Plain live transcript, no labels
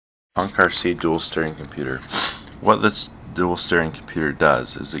PunkRC dual steering computer. What this dual steering computer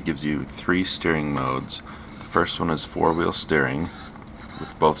does is it gives you 3 steering modes. The first one is 4-wheel steering,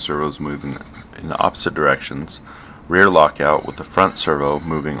 with both servos moving in the opposite directions, rear lockout with the front servo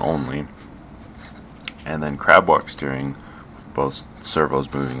moving only, and then crab walk steering with both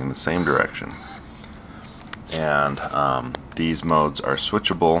servos moving in the same direction. And these modes are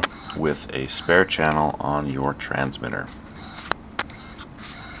switchable with a spare channel on your transmitter.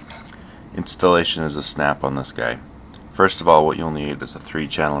 Installation is a snap on this guy. First of all, what you'll need is a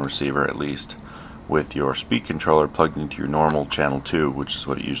 3-channel receiver at least, with your speed controller plugged into your normal channel 2, which is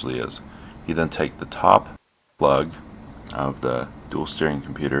what it usually is. You then take the top plug of the dual steering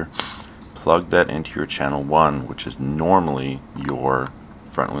computer, plug that into your channel 1, which is normally your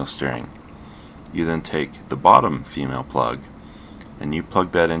front wheel steering. You then take the bottom female plug and you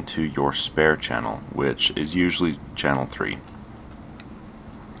plug that into your spare channel, which is usually channel 3.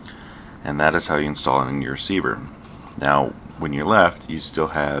 And that is how you install it in your receiver. Now, when you're left, you still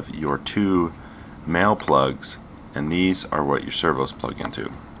have your 2 male plugs, and these are what your servos plug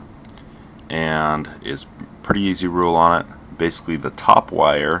into. And it's pretty easy rule on it. Basically, the top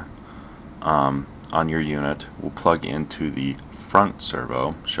wire on your unit will plug into the front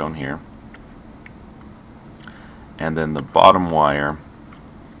servo, shown here, and then the bottom wire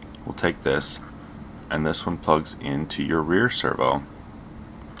will take this, and this one plugs into your rear servo,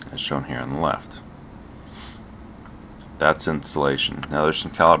 as shown here on the left. That's installation. Now there's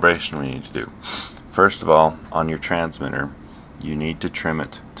some calibration we need to do. First of all, on your transmitter, you need to trim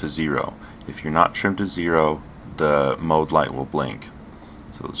it to 0. If you're not trimmed to 0, the mode light will blink.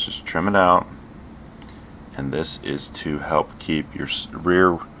 So let's just trim it out, and this is to help keep your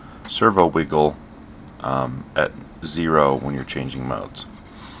rear servo wiggle at 0 when you're changing modes.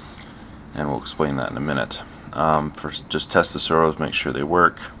 And we'll explain that in a minute. First, just test the servos, make sure they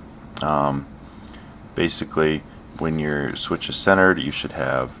work. Basically, when your switch is centered, you should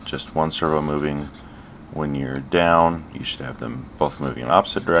have just one servo moving. When you're down, you should have them both moving in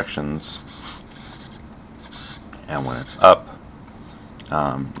opposite directions. And when it's up,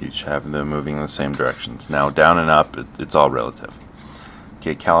 you should have them moving in the same directions. Now, down and up, it's all relative.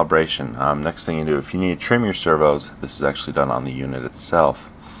 Okay, calibration. Next thing you do, if you need to trim your servos, this is actually done on the unit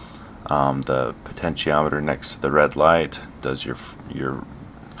itself. The potentiometer next to the red light does your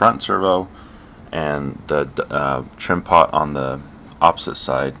front servo, and the trim pot on the opposite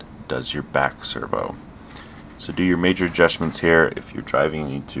side does your back servo. So do your major adjustments here. If you're driving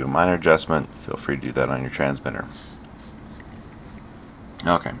and you need to do a minor adjustment, feel free to do that on your transmitter.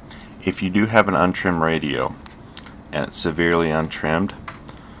 Okay, if you do have an untrimmed radio and it's severely untrimmed,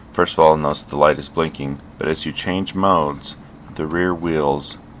 first of all, notice the light is blinking, but as you change modes, the rear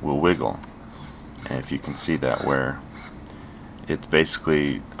wheels will wiggle. And if you can see that, where it's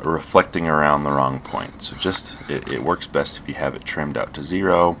basically reflecting around the wrong point. So just, it works best if you have it trimmed out to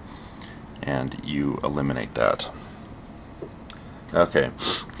 0 and you eliminate that. Okay,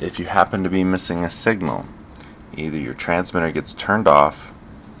 if you happen to be missing a signal, either your transmitter gets turned off,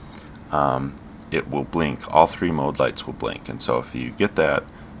 it will blink, all 3 mode lights will blink. And so if you get that,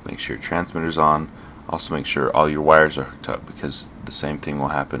 make sure your transmitter's on. Also make sure all your wires are hooked up, because the same thing will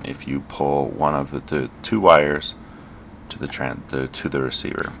happen if you pull one of the 2 wires to the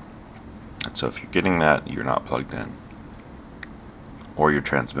receiver. And so if you're getting that, you're not plugged in, or your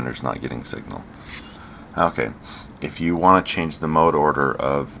transmitter's not getting signal. Okay, if you want to change the mode order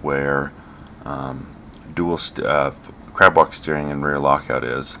of where crab walk steering and rear lockout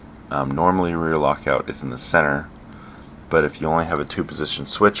is, normally rear lockout is in the center, but if you only have a 2-position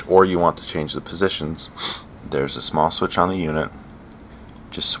switch, or you want to change the positions, there's a small switch on the unit.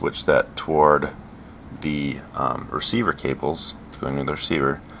 Just switch that toward the receiver cables going to the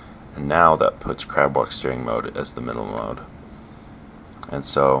receiver, and now that puts crab walk steering mode as the middle mode. And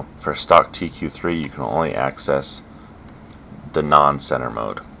so for stock TQ3, you can only access the non-center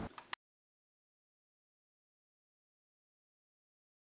mode.